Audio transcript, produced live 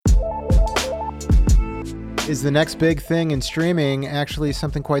Is the next big thing in streaming actually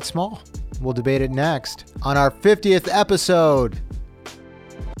something quite small? We'll debate it next on our 50th episode.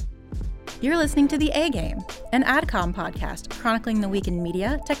 You're listening to The A-Game, an AdCom podcast chronicling the week in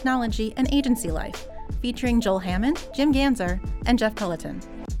media, technology, and agency life, featuring Joel Hammond, Jim Ganzer, and Jeff Culleton.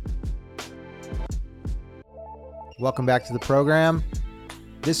 Welcome back to the program.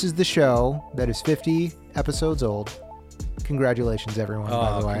 This is the show that is 50 episodes old. Congratulations, everyone,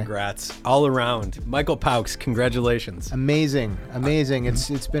 by the way. Congrats. All around. Michael Pauks, congratulations. Amazing.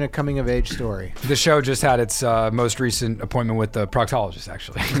 It's been a coming-of-age story. The show just had its most recent appointment with the proctologist,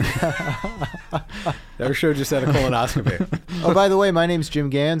 actually. Our show just had a colonoscopy. Oh, by the way, my name's Jim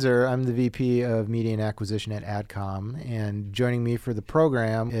Ganzer. I'm the VP of Media and Acquisition at AdCom, and joining me for the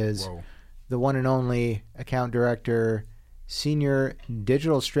program is the one and only Account Director, Senior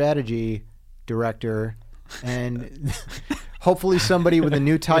Digital Strategy Director, and hopefully somebody with a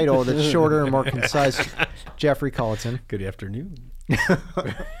new title that's shorter and more concise, Jeffrey Culleton. Good afternoon.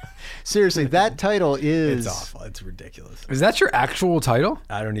 Seriously, that title is... It's awful. It's ridiculous. Is that your actual title?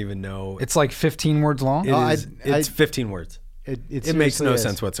 I don't even know. It's like 15 words long? It's 15 words. It makes no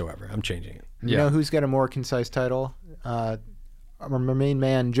sense whatsoever. I'm changing it. You know who's got a more concise title? Our main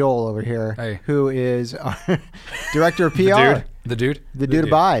man, Joel, over here, who is our Director of PR. The dude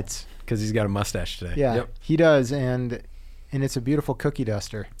abides. Because he's got a mustache today. Yeah, he does, and it's a beautiful cookie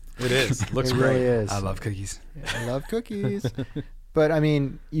duster. It is. Looks it great. Really is. I love cookies. I love cookies. But, I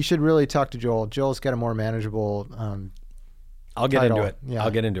mean, you should really talk to Joel. Joel's got a more manageable I'll get title. into it. Yeah.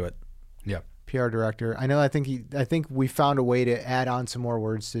 I'll get into it. Yeah. PR director. I think we found a way to add on some more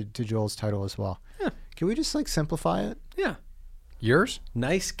words to Joel's title as well. Yeah. Can we just, simplify it? Yeah. Yours?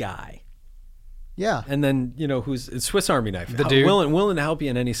 Nice guy. Yeah. And then, it's Swiss Army knife. The dude. Willing to help you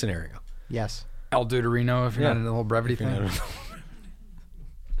in any scenario. Yes. El Duderino, if you're not in a little brevity thing.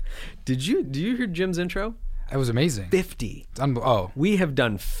 Do you hear Jim's intro? It was amazing. 50. We have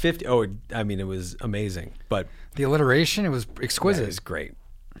done 50. Oh, I mean, it was amazing. But the alliteration, it was exquisite. It was great.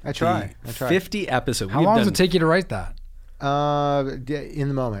 I try. 50 episodes. How long does it take you to write that? In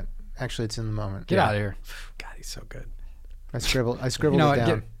the moment. Actually, it's in the moment. Get out of here. God, he's so good. I scribbled it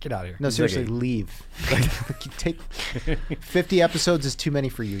down. Get out of here. No, seriously, leave. Take 50 episodes is too many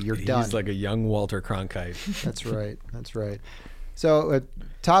for you. You're done. He's like a young Walter Cronkite. That's right. So,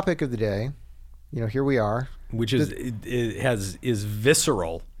 topic of the day, here we are. Which is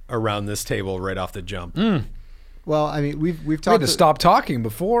visceral around this table right off the jump. Well, I mean, we've talked. We had to stop talking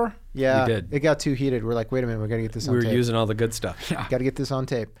before. Yeah, we did. It got too heated. We're like, wait a minute, we got to get this on tape. We were using all the good stuff. Got to get this on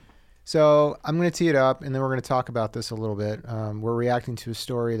tape. So I'm going to tee it up, and then we're going to talk about this a little bit. We're reacting to a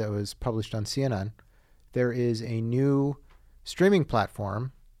story that was published on CNN. There is a new streaming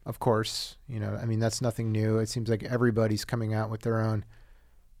platform. Of course, that's nothing new. It seems like everybody's coming out with their own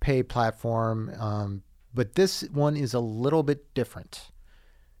pay platform. But this one is a little bit different.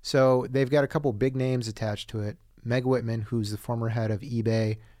 So they've got a couple big names attached to it. Meg Whitman, who's the former head of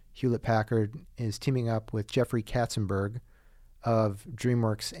eBay, Hewlett-Packard, is teaming up with Jeffrey Katzenberg of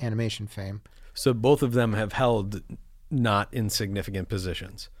DreamWorks animation fame. So both of them have held not insignificant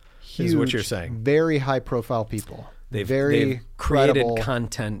positions, is what you're saying. Very high-profile people. They've created credible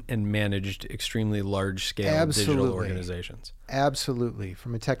content and managed extremely large-scale digital organizations. Absolutely.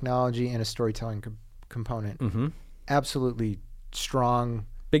 From a technology and a storytelling component. Mm-hmm. Absolutely strong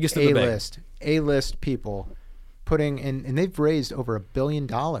biggest of A-list, A-list people putting in, and they've raised over $1 billion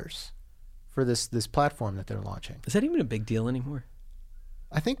for this platform that they're launching. Is that even a big deal anymore?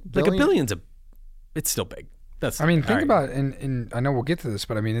 I think like $1 billion's it's still big. Think about it, and I know we'll get to this,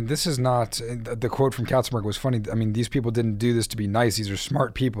 but I mean, this is not, the quote from Katzenberg was funny. I mean, these people didn't do this to be nice. These are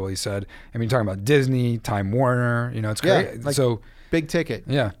smart people, he said. I mean, talking about Disney, Time Warner, it's great. Yeah, so big ticket.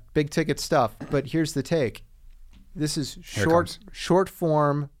 Yeah. Big ticket stuff. But here's the take. This is short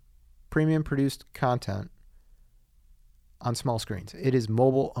form, premium produced content on small screens. It is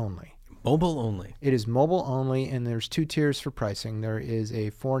mobile only. Mobile only. It is mobile only, and there's two tiers for pricing. There is a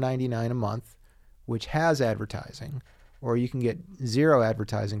 $4.99 a month, which has advertising, or you can get zero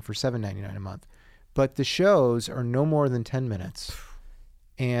advertising for $7.99 a month. But the shows are no more than 10 minutes,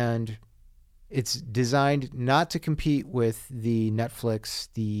 and it's designed not to compete with the Netflix,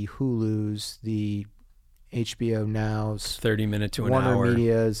 the Hulus, the HBO Nows, 30-minute to an Warner hour.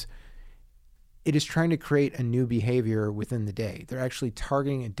 Medias. It is trying to create a new behavior within the day. They're actually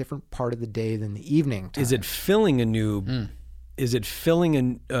targeting a different part of the day than the evening time. Is it filling a new? Is it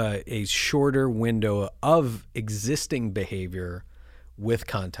filling a shorter window of existing behavior with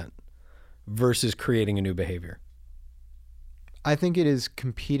content versus creating a new behavior? I think it is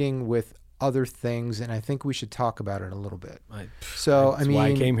competing with other things, and I think we should talk about it a little bit. That's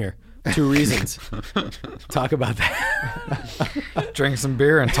why I came here. 2 reasons. Talk about that. Drink some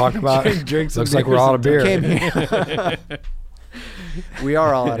beer and talk about it. Drink some Looks like beers we're all out and of beer. Came here. We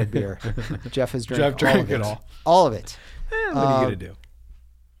are all out of beer. Jeff has drank Drank all of it it. all. All of it. What are you going to do?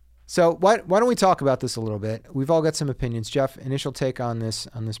 So why don't we talk about this a little bit? We've all got some opinions. Jeff, initial take on this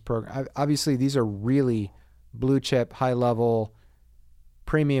program. Obviously, these are really blue chip, high level,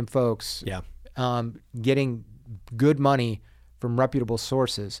 premium folks. Yeah. Getting good money from reputable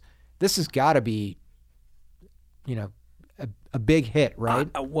sources. This has got to be, a big hit, right?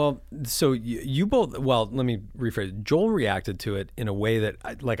 Well, so you both. Well, let me rephrase. Joel reacted to it in a way that,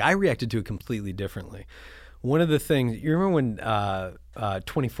 I reacted to it completely differently. One of the things you remember when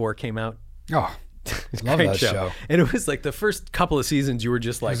 24 came out. Oh, love Great that show. And it was like the first couple of seasons, you were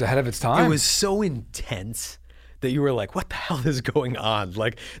just like, It was ahead of its time. It was so intense that you were like, what the hell is going on?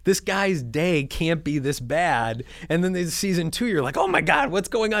 Like, this guy's day can't be this bad. And then there's season 2, you're like, oh my God, what's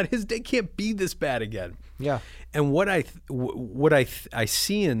going on? His day can't be this bad again. Yeah. And what I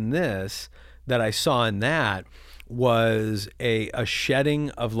see in this, that I saw in that, was a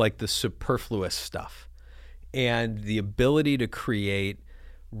shedding of like the superfluous stuff and the ability to create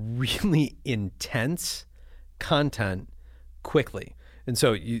really intense content quickly. And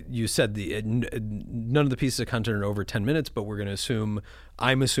so you said none of the pieces of content are over 10 minutes, but we're going to assume,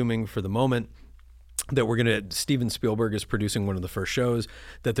 I'm assuming for the moment, that Steven Spielberg is producing one of the first shows,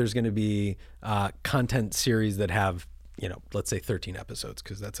 that there's going to be content series that have, let's say 13 episodes,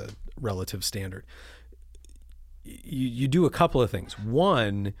 because that's a relative standard. You do a couple of things.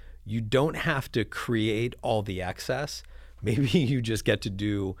 One, you don't have to create all the excess. Maybe you just get to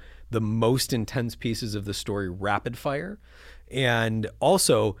do the most intense pieces of the story rapid fire. And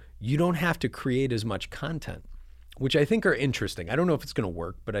also, you don't have to create as much content, which I think are interesting. I don't know if it's going to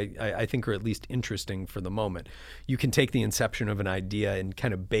work, but I think are at least interesting for the moment. You can take the inception of an idea and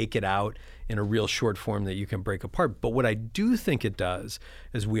kind of bake it out in a real short form that you can break apart. But what I do think it does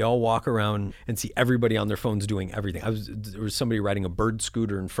is we all walk around and see everybody on their phones doing everything. There was somebody riding a bird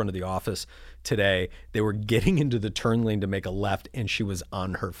scooter in front of the office today. They were getting into the turn lane to make a left, and she was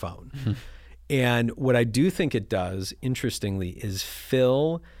on her phone. And what I do think it does, interestingly, is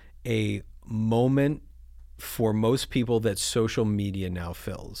fill a moment for most people that social media now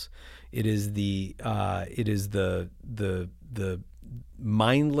fills. It is the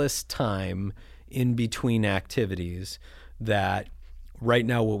mindless time in between activities that right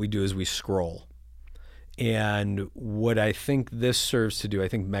now what we do is we scroll. And what I think this serves to do, I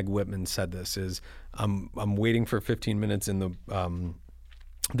think Meg Whitman said this, is I'm waiting for 15 minutes in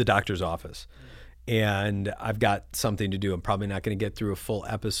the doctor's office, and I've got something to do. I'm probably not going to get through a full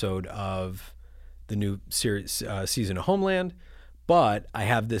episode of the new series season of Homeland, but I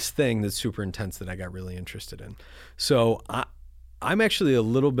have this thing that's super intense that I got really interested in. So I'm actually a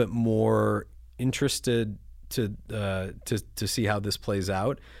little bit more interested to see how this plays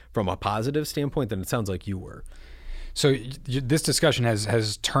out from a positive standpoint than it sounds like you were. So this discussion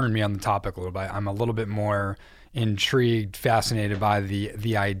has turned me on the topic a little bit. I'm a little bit more intrigued, fascinated by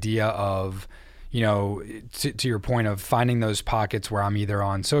the idea of, to your point of finding those pockets where I'm either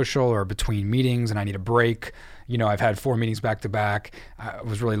on social or between meetings and I need a break. I've had 4 meetings back to back. I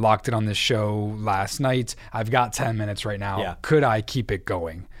was really locked in on this show last night. I've got 10 minutes right now. Yeah. Could I keep it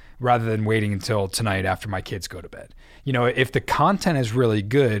going rather than waiting until tonight after my kids go to bed? If the content is really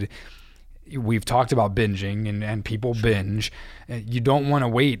good, we've talked about binging and people binge. You don't want to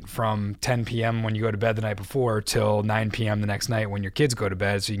wait from 10 p.m. when you go to bed the night before till 9 p.m. the next night when your kids go to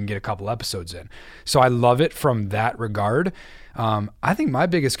bed so you can get a couple episodes in. So I love it from that regard. I think my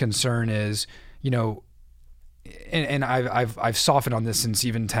biggest concern is, and I've softened on this since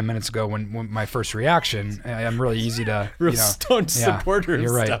even 10 minutes ago when my first reaction. I'm really easy to Real staunch supporter and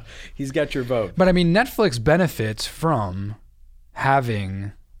you're right. stuff. He's got your vote. But I mean, Netflix benefits from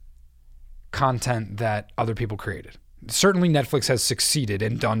having content that other people created. Certainly Netflix has succeeded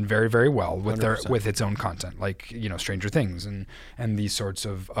and done very, very well with 100%. with its own content, like, Stranger Things and these sorts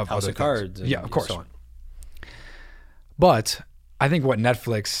of House other of Cards. things. Yeah, of course. So on. But I think what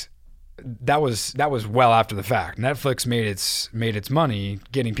Netflix, that was well after the fact. Netflix made its money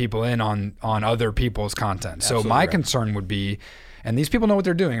getting people in on other people's content. Absolutely so my right. concern would be, and these people know what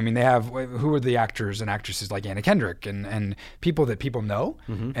they're doing. I mean, they have, who are the actors and actresses like Anna Kendrick and people that people know,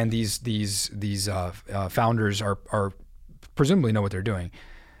 and these founders are presumably know what they're doing.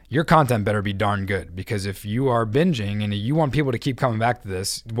 Your content better be darn good, because if you are binging and you want people to keep coming back to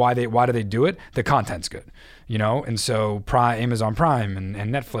this, why do they do it? The content's good, And so Amazon Prime and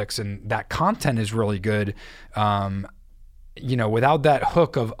Netflix and that content is really good. Without that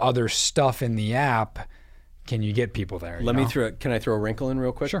hook of other stuff in the app can you get people there? Can I throw a wrinkle in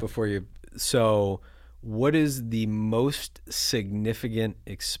real quick Sure. before you? So what is the most significant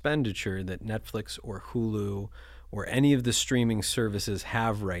expenditure that Netflix or Hulu or any of the streaming services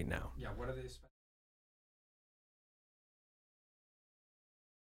have right now? Yeah, what are they spending?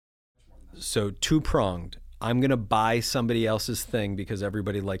 So two-pronged. I'm going to buy somebody else's thing because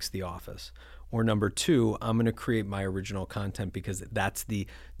everybody likes The Office. Or number two, I'm going to create my original content because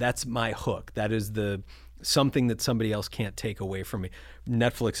that's my hook. That is something that somebody else can't take away from me.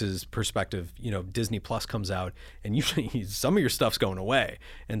 Netflix's perspective, Disney Plus comes out and usually some of your stuff's going away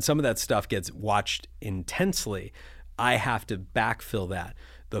and some of that stuff gets watched intensely. I have to backfill that.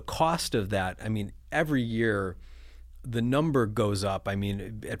 The cost of that, every year the number goes up.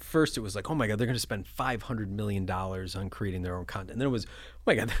 At first it was like, oh my God, they're going to spend $500 million on creating their own content. And then it was, oh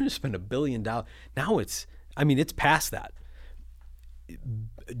my God, they're going to spend $1 billion. Now it's past that.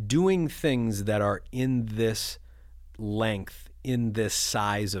 Doing things that are in this length, in this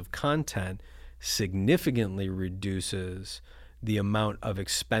size of content, significantly reduces the amount of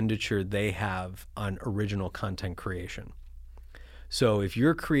expenditure they have on original content creation. So if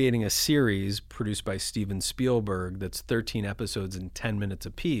you're creating a series produced by Steven Spielberg that's 13 episodes and 10 minutes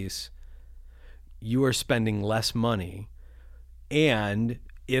apiece, you are spending less money. And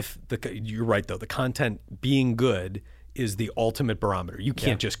you're right though, the content being good is the ultimate barometer. You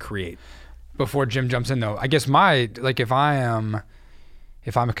can't just create. Before Jim jumps in though, I guess if I'm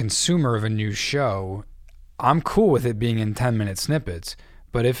a consumer of a new show, I'm cool with it being in 10-minute snippets.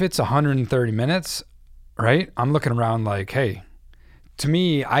 But if it's 130 minutes, right? I'm looking around like, hey, to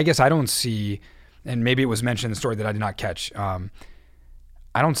me, I guess I don't see, and maybe it was mentioned in the story that I did not catch. I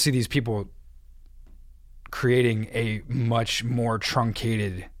don't see these people creating a much more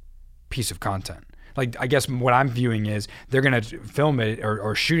truncated piece of content. Like, I guess what I'm viewing is they're going to film it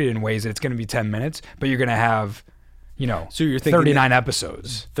or shoot it in ways that it's going to be 10 minutes, but you're going to have, so you're thinking 39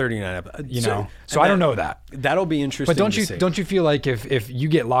 episodes. 39 episodes. So I don't know that. That'll be interesting. But don't you feel like if you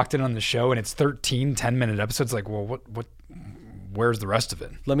get locked in on the show and it's 13 10-minute episodes, like, well, where's the rest of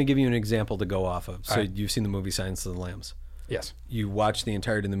it? Let me give you an example to go off of. So right. You've seen the movie Silence of the Lambs. Yes. You watch the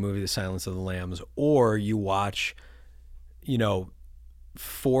entirety of the movie The Silence of the Lambs, or you watch,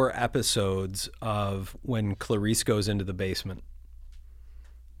 4 episodes of when Clarice goes into the basement.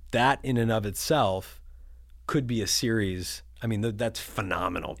 That in and of itself could be a series. That's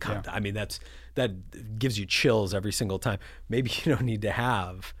phenomenal content. Yeah. That gives you chills every single time. Maybe you don't need to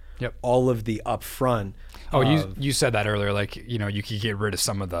have Yep. all of the upfront. Oh, you said that earlier. Like, you could get rid of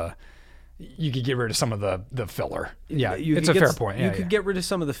some of the filler. Yeah, it's a fair point. You could get rid of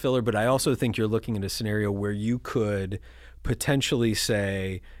some of the filler, but I also think you're looking at a scenario where you could potentially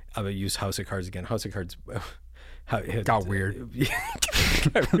say, I'm going to use House of Cards again. House of Cards it got weird.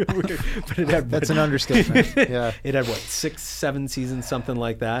 Got real weird. But it had That's an understatement. Yeah. It had 6, 7 seasons, something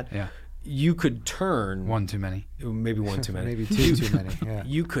like that. Yeah. You could turn one too many. Maybe one too many. Maybe two too many. Yeah.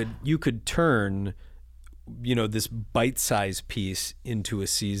 You could turn, this bite-sized piece into a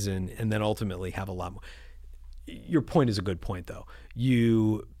season and then ultimately have a lot more. Your point is a good point though.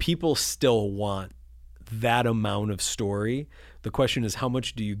 People still want that amount of story. The question is, how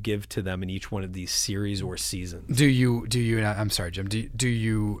much do you give to them in each one of these series or seasons? Do you, I'm sorry, Jim, do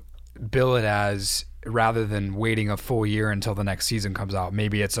you bill it as, rather than waiting a full year until the next season comes out,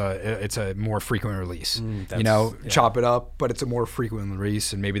 maybe it's a more frequent release, chop it up, but it's a more frequent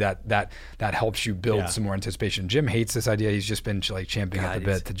release. And maybe that helps you build some more anticipation. Jim hates this idea. He's just been like champing at the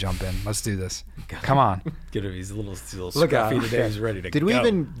bit to jump in. Let's do this. Come on. Get him. He's a little scruffy today. He's ready to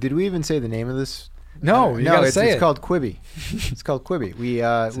go. Did we even say the name of this? No, you gotta say it. It's called Quibi. It's called Quibi.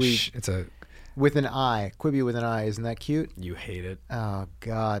 It's a with an I. Quibi with an I. Isn't that cute? You hate it. Oh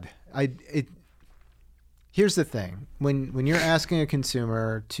God. Here's the thing. When you're asking a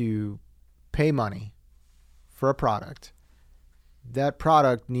consumer to pay money for a product, that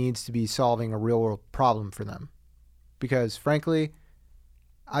product needs to be solving a real world problem for them. Because frankly,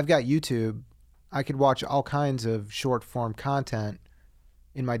 I've got YouTube. I could watch all kinds of short form content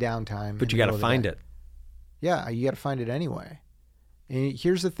in my downtime. But you got to find it. Yeah, you got to find it anyway. And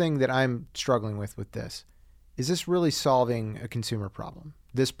here's the thing that I'm struggling with this. Is this really solving a consumer problem,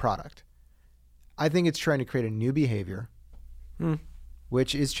 this product? I think it's trying to create a new behavior,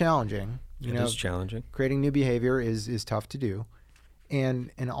 which is challenging. It is challenging. Creating new behavior is tough to do.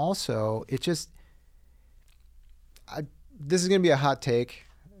 And also, it just... this is going to be a hot take.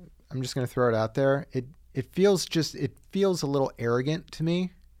 I'm just going to throw it out there. It feels a little arrogant to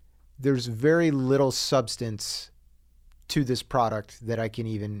me. There's very little substance to this product that I can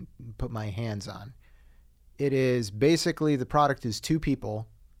even put my hands on. It is basically, the product is 2 people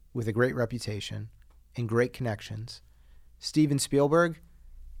with a great reputation and great connections. Steven Spielberg,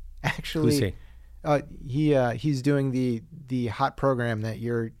 actually, Who's he? He's doing the hot program that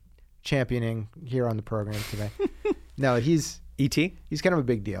you're championing here on the program today. No, he's E.T.? he's kind of a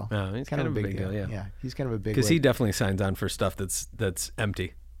big deal. Oh, he's kind of a big deal, yeah. Yeah, he's kind of a big Because wig. he definitely signs on for stuff that's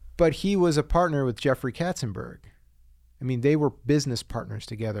empty. But he was a partner with Jeffrey Katzenberg. I mean, they were business partners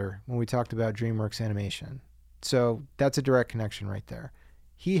together when we talked about DreamWorks Animation. So that's a direct connection right there.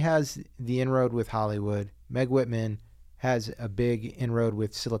 He has the inroad with Hollywood. Meg Whitman has a big inroad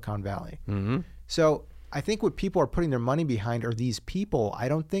with Silicon Valley. Mm-hmm. So I think what people are putting their money behind are these people. I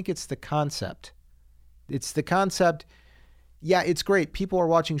don't think it's the concept. It's the concept. Yeah, it's great. People are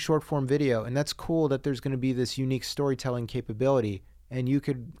watching short form video, and that's cool that there's going to be this unique storytelling capability, and you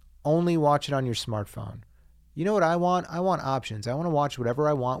could only watch it on your smartphone. You know what I want? I want options. I want to watch whatever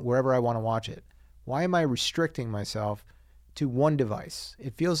I want, wherever I want to watch it. Why am I restricting myself to one device?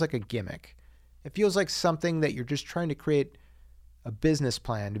 It feels like a gimmick. It feels like something that you're just trying to create a business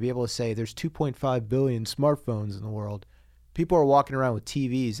plan to be able to say there's 2.5 billion smartphones in the world. People are walking around with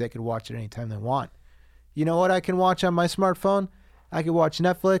TVs. They could watch it anytime they want. You know what I can watch on my smartphone? I can watch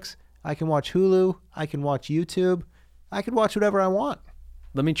Netflix. I can watch Hulu. I can watch YouTube. I can watch whatever I want.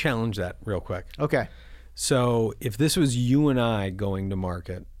 Let me challenge that real quick. Okay. So if this was you and I going to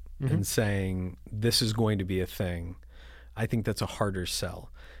market and saying this is going to be a thing, I think that's a harder sell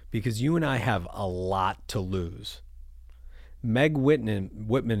because you and I have a lot to lose. Meg Whitman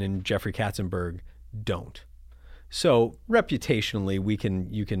and Jeffrey Katzenberg don't. So reputationally,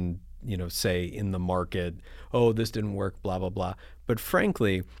 you can say in the market, oh, this didn't work, blah, blah, blah. But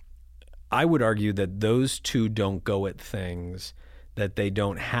frankly, I would argue that those two don't go at things that they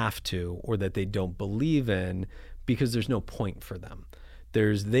don't have to or that they don't believe in because there's no point for them.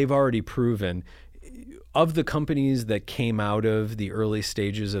 They've already proven of the companies that came out of the early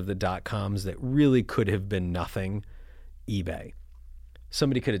stages of the dot-coms that really could have been nothing, eBay.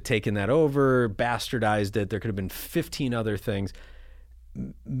 Somebody could have taken that over, bastardized it. There could have been 15 other things.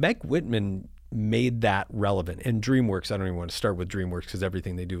 Meg Whitman made that relevant. And DreamWorks, I don't even want to start with DreamWorks because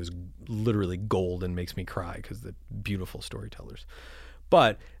everything they do is literally gold and makes me cry because they're beautiful storytellers.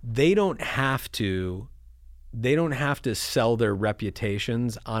 But they don't have to sell their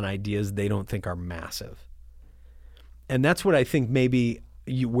reputations on ideas they don't think are massive. And that's what I think maybe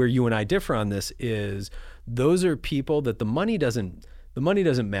where you and I differ on this is those are people that the money doesn't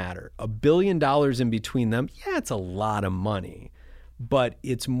matter. $1 billion in between them, yeah, it's a lot of money. But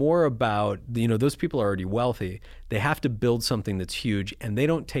it's more about, those people are already wealthy. They have to build something that's huge, and they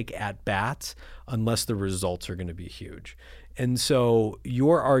don't take at-bats unless the results are going to be huge. And so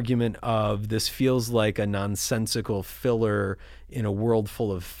your argument of this feels like a nonsensical filler in a world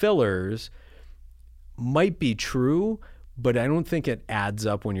full of fillers might be true, but I don't think it adds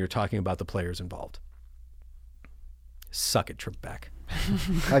up when you're talking about the players involved. Suck it, Trebek.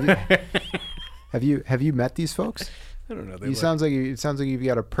 Have you met these folks? I don't know. It sounds like you've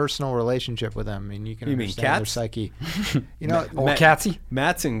got a personal relationship with them, and you can understand their psyche. Old Catsy?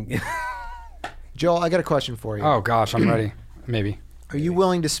 Matt's and Joel, I got a question for you. Oh gosh, I'm ready. Maybe. Are you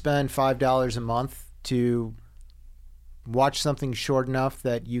willing to spend $5 a month to watch something short enough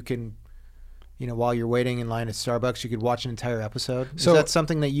that you can, while you're waiting in line at Starbucks, you could watch an entire episode? Is that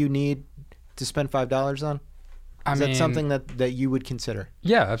something that you need to spend $5 on? Is that something that you would consider?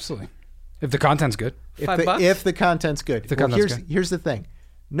 Yeah, absolutely. If the content's good. $5? If the content's good. Good. Here's the thing.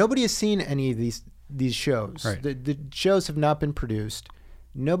 Nobody has seen any of these shows. Right. The shows have not been produced.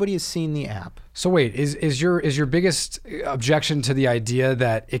 Nobody has seen the app. So wait, is your biggest objection to the idea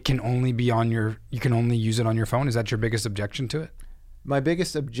that it can only be you can only use it on your phone? Is that your biggest objection to it? My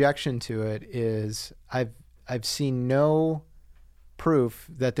biggest objection to it is I've seen no proof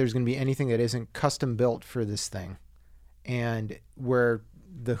that there's going to be anything that isn't custom built for this thing. And where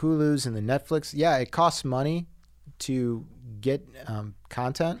the Hulus and the Netflix, yeah, it costs money to get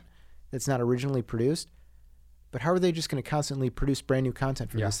content that's not originally produced. But how are they just going to constantly produce brand new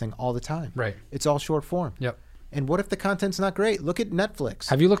content for this thing all the time? Right. It's all short form. Yep. And what if the content's not great? Look at Netflix.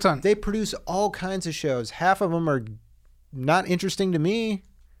 Have you looked on? They produce all kinds of shows. Half of them are not interesting to me.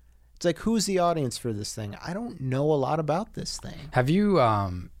 It's like, who's the audience for this thing? I don't know a lot about this thing. Have you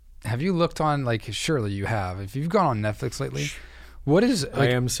looked on, like, surely you have. If you've gone on Netflix lately, what is... I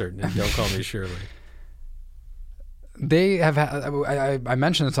am certain, and don't call me Shirley. They have I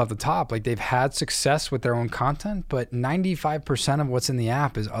mentioned this off the top, like they've had success with their own content, but 95% of what's in the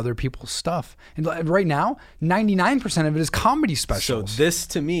app is other people's stuff. And right now, 99% of it is comedy specials. So this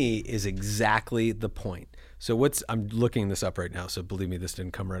to me is exactly the point. So I'm looking this up right now, so believe me, this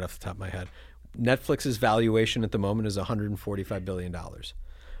didn't come right off the top of my head. Netflix's valuation at the moment is $145 billion.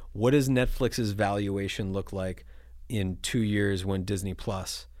 What does Netflix's valuation look like in 2 years when Disney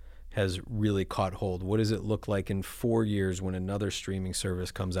Plus has really caught hold? What does it look like in 4 years when another streaming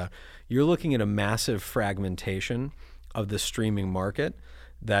service comes out? You're looking at a massive fragmentation of the streaming market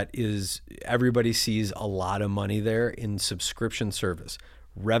that is, everybody sees a lot of money there in subscription service.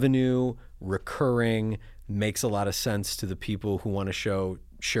 Revenue, recurring, makes a lot of sense to the people who want to show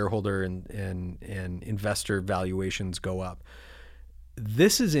shareholder and investor valuations go up.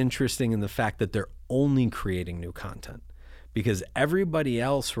 This is interesting in the fact that they're only creating new content, because everybody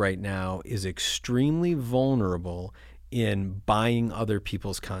else right now is extremely vulnerable in buying other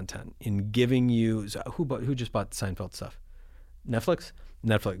people's content, in giving you, who just bought Seinfeld stuff? Netflix,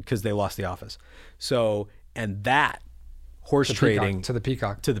 because they lost The Office. So, and that horse trading to the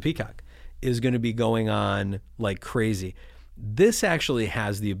peacock is going to be going on like crazy. This actually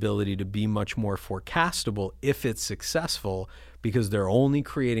has the ability to be much more forecastable if it's successful, because they're only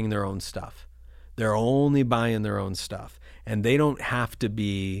creating their own stuff. They're only buying their own stuff. And they don't have to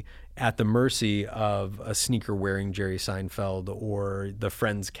be at the mercy of a sneaker-wearing Jerry Seinfeld or the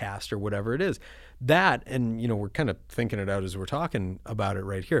Friends cast or whatever it is. That, and we're kind of thinking it out as we're talking about it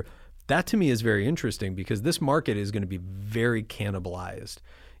right here. That to me is very interesting, because this market is going to be very cannibalized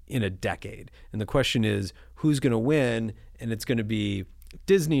in a decade. And the question is, who's going to win? And it's going to be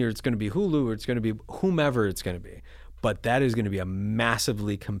Disney, or it's going to be Hulu, or it's going to be whomever it's going to be. But that is going to be a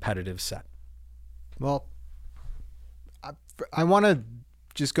massively competitive set. Well, I want to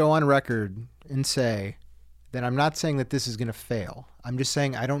just go on record and say that I'm not saying that this is going to fail. I'm just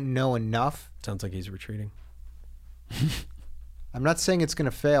saying I don't know enough. Sounds like he's retreating. I'm not saying it's going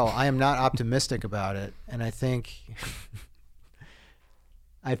to fail. I am not optimistic about it. And I think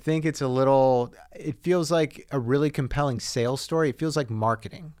it's it feels like a really compelling sales story. It feels like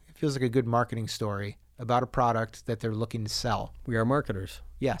marketing. It feels like a good marketing story about a product that they're looking to sell. We are marketers.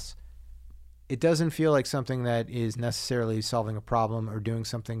 Yes. It doesn't feel like something that is necessarily solving a problem or doing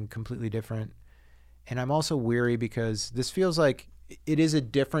something completely different. And I'm also weary because this feels like it is a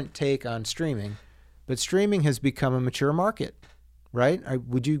different take on streaming, but streaming has become a mature market, right?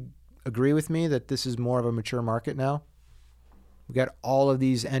 Would you agree with me that this is more of a mature market now? We got all of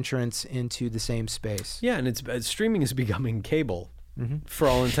these entrants into the same space. Yeah, and streaming is becoming cable. Mm-hmm. For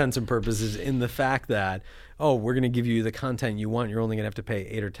all intents and purposes, in the fact that, we're going to give you the content you want. You're only going to have to pay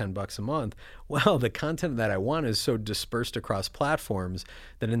 $8 or $10 a month. Well, the content that I want is so dispersed across platforms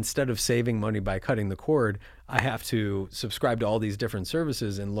that instead of saving money by cutting the cord, I have to subscribe to all these different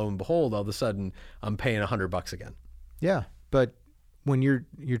services. And lo and behold, all of a sudden, I'm paying $100 again. Yeah, but when you're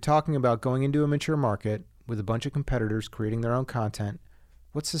talking about going into a mature market with a bunch of competitors creating their own content,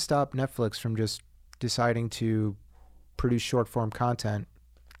 what's to stop Netflix from just deciding to produce short form content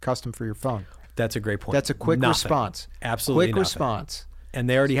custom for your phone? That's a great point. That's a quick response. Absolutely quick nothing. Response. And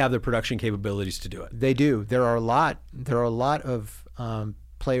they already have the production capabilities to do it. They do. There are a lot of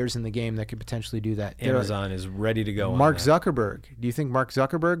players in the game that could potentially do that. Amazon is ready to go. Mark Zuckerberg. Do you think Mark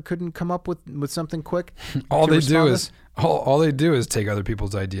Zuckerberg couldn't come up with something quick? all they do is take other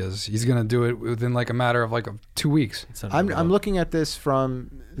people's ideas. He's going to do it within like a matter of 2 weeks. I'm looking at this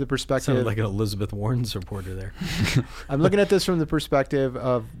from the perspective. Sounded like an Elizabeth Warren's reporter there. I'm looking at this from the perspective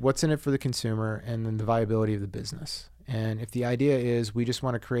of what's in it for the consumer and then the viability of the business. And if the idea is we just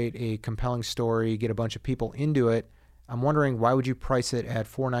want to create a compelling story, get a bunch of people into it, I'm wondering, why would you price it at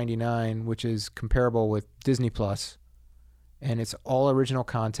 $4.99, which is comparable with Disney Plus, and it's all original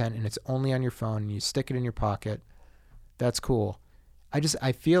content and it's only on your phone and you stick it in your pocket? That's cool.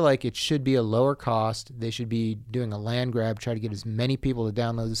 I feel like it should be a lower cost. They should be doing a land grab, try to get as many people to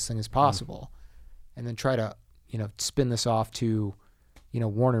download this thing as possible, and then try to, spin this off to,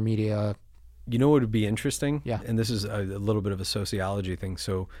 Warner Media. You know what would be interesting? Yeah. And this is a little bit of a sociology thing.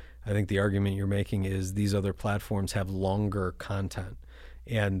 So I think the argument you're making is these other platforms have longer content,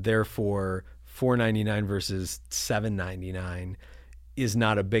 and therefore $4.99 versus $7.99 is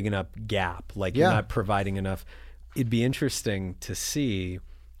not a big enough gap. You're not providing enough. It'd be interesting to see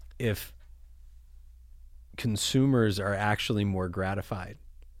if consumers are actually more gratified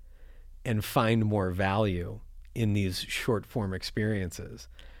and find more value in these short form experiences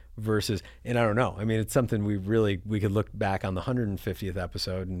versus, and I don't know. I mean, it's something we could look back on the 150th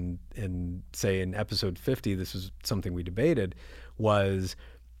episode and say in episode 50, this is something we debated,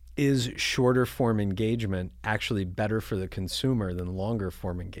 is shorter form engagement actually better for the consumer than longer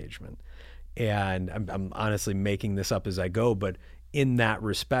form engagement? And I'm honestly making this up as I go, but in that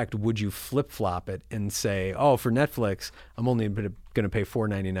respect, would you flip-flop it and say, for Netflix, I'm only going to pay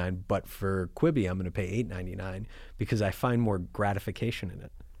 $4.99, but for Quibi, I'm going to pay $8.99 because I find more gratification in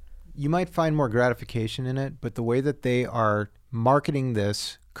it? You might find more gratification in it, but the way that they are marketing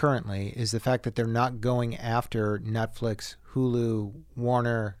this currently is the fact that they're not going after Netflix, Hulu,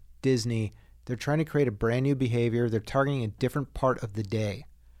 Warner, Disney. They're trying to create a brand new behavior. They're targeting a different part of the day.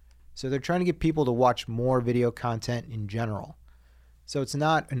 So they're trying to get people to watch more video content in general. So it's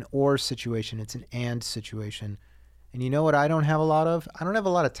not an or situation, it's an and situation. And you know what I don't have a lot of? I don't have a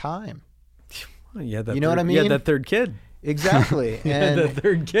lot of time. Yeah, you know what I mean? Yeah, that third kid. Exactly. And the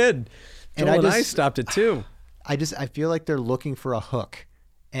third kid. Joel and I stopped it too. I feel like they're looking for a hook.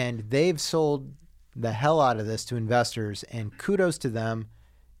 And they've sold the hell out of this to investors, and kudos to them.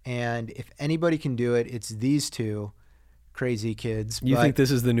 And if anybody can do it, it's these two crazy kids. You think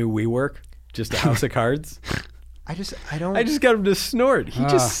this is the new WeWork? Just a house of cards? I just got him to snort. He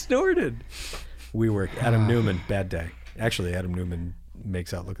just snorted. WeWork, Adam Newman, bad day. Actually, Adam Newman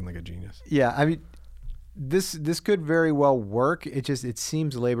makes out looking like a genius. Yeah, I mean, this could very well work. It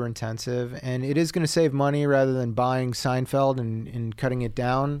seems labor intensive, and it is going to save money rather than buying Seinfeld and cutting it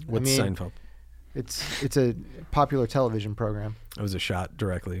down. What's Seinfeld? It's a popular television program. It was a shot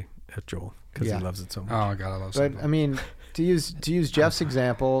directly at Joel because he loves it so much. Oh God, I love Seinfeld. But I mean, to use Jeff's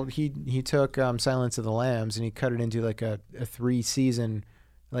example, he took Silence of the Lambs and he cut it into like a 3-season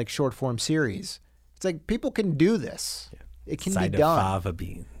like short form series. It's like people can do this. Yeah. It can be done. Fava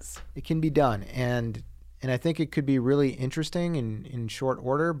beans. It can be done, and I think it could be really interesting in short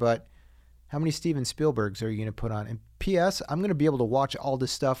order. But how many Steven Spielbergs are you going to put on? And P.S. I'm going to be able to watch all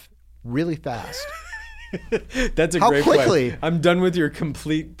this stuff really fast. That's How great quickly? Point. I'm done with your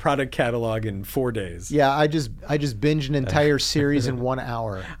complete product catalog in 4 days. Yeah, I just binged an entire series in 1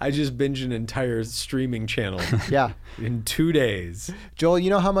 hour. I just binged an entire streaming channel. Yeah, in 2 days. Joel,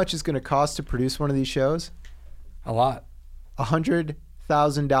 you know how much it's going to cost to produce one of these shows? A lot.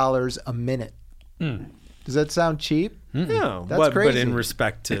 $100,000 a minute. Does that sound cheap? No, that's crazy. But in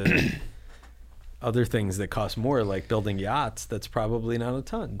respect to other things that cost more, like building yachts, that's probably not a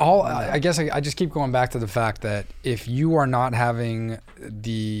ton. I guess I just keep going back to the fact that if you are not having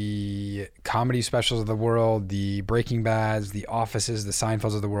the comedy specials of the world, the Breaking Bads, the Offices, the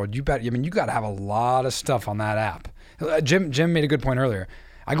Seinfelds of the world, you got to have a lot of stuff on that app. Jim made a good point earlier.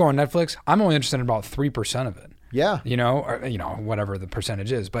 I go on Netflix, I'm only interested in about 3% of it. Yeah. Or whatever the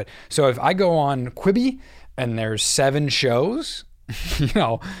percentage is. But so if I go on Quibi and there's 7 shows,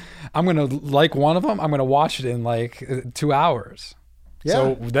 I'm going to like one of them. I'm going to watch it in like 2 hours. Yeah.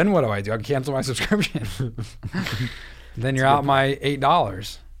 So then what do? I cancel my subscription. Then you're out my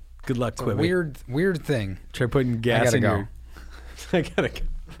 $8. Good luck, it's Quibi. A weird thing. Try putting gas in your... I gotta go.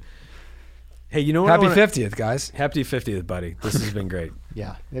 Hey, you know what? Happy 50th, guys. Happy 50th, buddy. This has been great.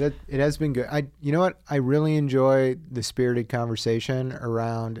 Yeah, it has been good. You know what? I really enjoy the spirited conversation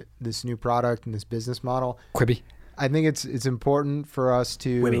around this new product and this business model. Quibi. I think it's important for us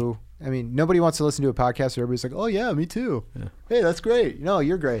to. Quibi. I mean, nobody wants to listen to a podcast where everybody's like, "Oh yeah, me too." Yeah. Hey, that's great. No,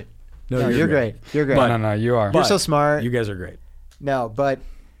 you're great. No, you're great. You're great. No, you are. You're so smart. You guys are great. No, but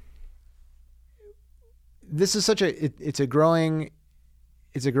this is such it's a growing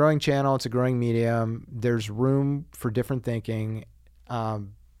channel. It's a growing medium. There's room for different thinking.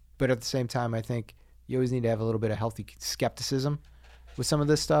 But at the same time, I think you always need to have a little bit of healthy skepticism with some of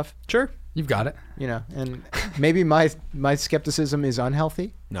this stuff. Sure. You've got it. And maybe my skepticism is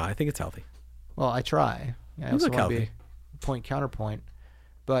unhealthy. No, I think it's healthy. Well, I try. I also want to be point counterpoint.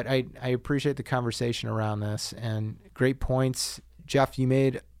 But I appreciate the conversation around this and great points. Jeff, you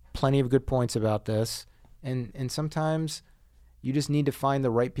made plenty of good points about this. And sometimes you just need to find the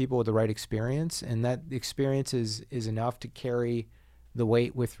right people with the right experience, and that experience is enough to carry the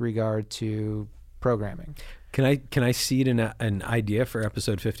weight with regard to programming. Can I seed an idea for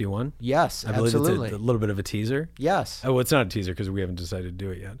episode 51? Yes, I believe absolutely. it's a little bit of a teaser. Yes. Oh, well, it's not a teaser because we haven't decided to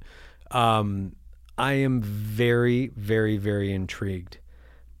do it yet. I am very, very, very intrigued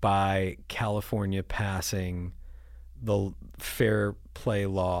by California passing the fair play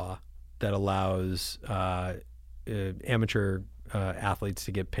law that allows amateur athletes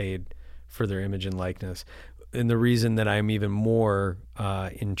to get paid for their image and likeness. And the reason that I'm even more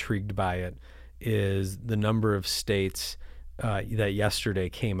intrigued by it is the number of states that yesterday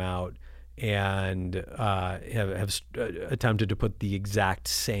came out and have attempted to put the exact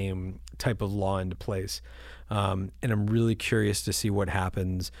same type of law into place. And I'm really curious to see what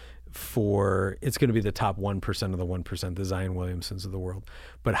happens it's going to be the top 1% of the 1%, the Zion Williamsons of the world,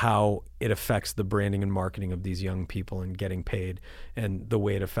 but how it affects the branding and marketing of these young people and getting paid, and the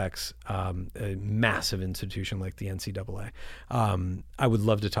way it affects a massive institution like the NCAA. I would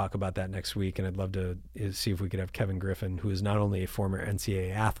love to talk about that next week, and I'd love to see if we could have Kevin Griffin, who is not only a former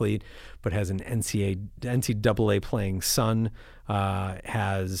NCAA athlete, but has an NCAA playing son,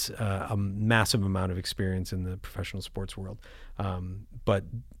 has a massive amount of experience in the professional sports world. But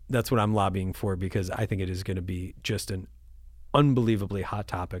that's what I'm lobbying for, because I think it is going to be just an unbelievably hot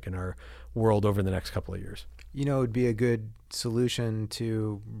topic in our world over the next couple of years. You know, it would be a good solution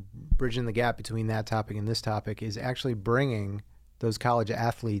to bridging the gap between that topic and this topic is actually bringing those college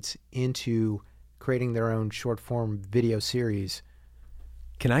athletes into creating their own short form video series.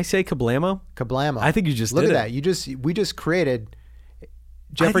 Can I say kablamo? Kablamo. I think you just look did at it. that. We just created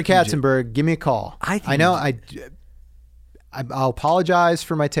Jeffrey Katzenberg. Give me a call. I know. I'll apologize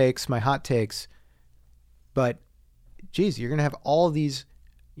for my hot takes, but geez, you're going to have all of these,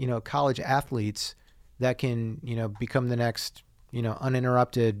 college athletes that can, become the next,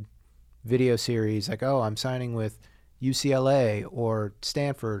 uninterrupted video series. Like, oh, I'm signing with UCLA or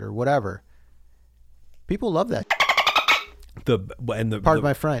Stanford or whatever. People love that. Pardon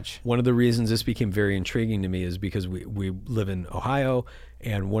my French. One of the reasons this became very intriguing to me is because we live in Ohio,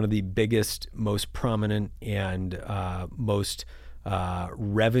 and one of the biggest, most prominent, and most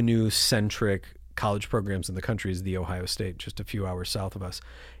revenue-centric college programs in the country is the Ohio State, just a few hours south of us.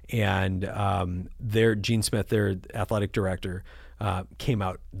 And Gene Smith, their athletic director, came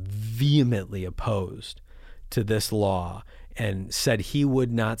out vehemently opposed to this law and said he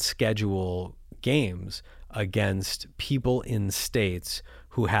would not schedule games against people in states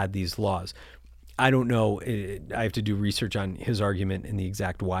who had these laws. I don't know. I have to do research on his argument and the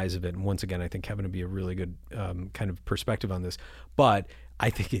exact whys of it. And once again, I think Kevin would be a really good kind of perspective on this. But I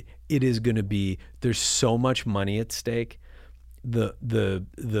think it is going to be, there's so much money at stake. The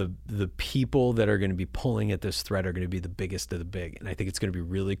people that are going to be pulling at this thread are going to be the biggest of the big. And I think it's going to be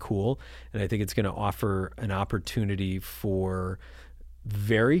really cool. And I think it's going to offer an opportunity for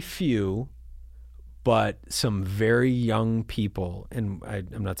very few, but some very young people, and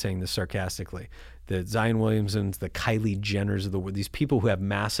I'm not saying this sarcastically, the Zion Williamsons, the Kylie Jenners of the world, these people who have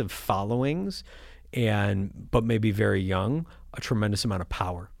massive followings, but maybe very young, a tremendous amount of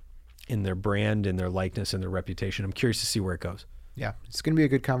power in their brand, in their likeness, and their reputation. I'm curious to see where it goes. Yeah, it's going to be a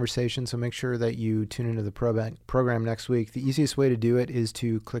good conversation, so make sure that you tune into the program next week. The easiest way to do it is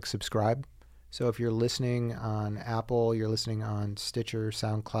to click subscribe. So if you're listening on Apple, you're listening on Stitcher,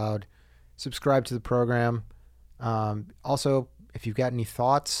 SoundCloud, subscribe to the program. Also, if you've got any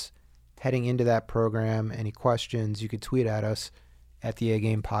thoughts heading into that program, any questions, you could tweet at us at the A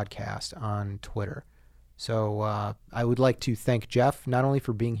Game Podcast on Twitter. So I would like to thank Jeff, not only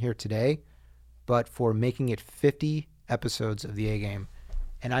for being here today, but for making it 50 episodes of the A Game.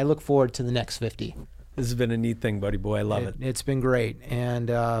 And I look forward to the next 50. This has been a neat thing, buddy boy. I love it. It's been great.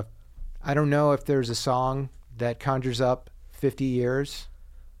 And I don't know if there's a song that conjures up 50 years.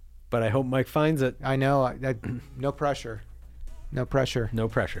 But I hope Mike finds it. I know. No pressure. No pressure. No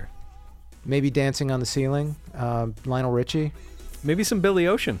pressure. Maybe Dancing on the Ceiling, Lionel Richie. Maybe some Billy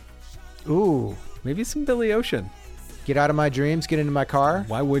Ocean. Ooh. Maybe some Billy Ocean. Get out of my dreams, get into my car.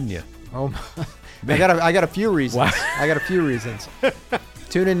 Why wouldn't you? Oh, I got a few reasons. I got a few reasons.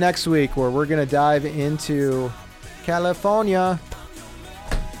 Tune in next week where we're going to dive into California.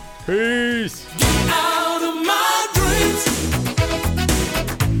 Peace.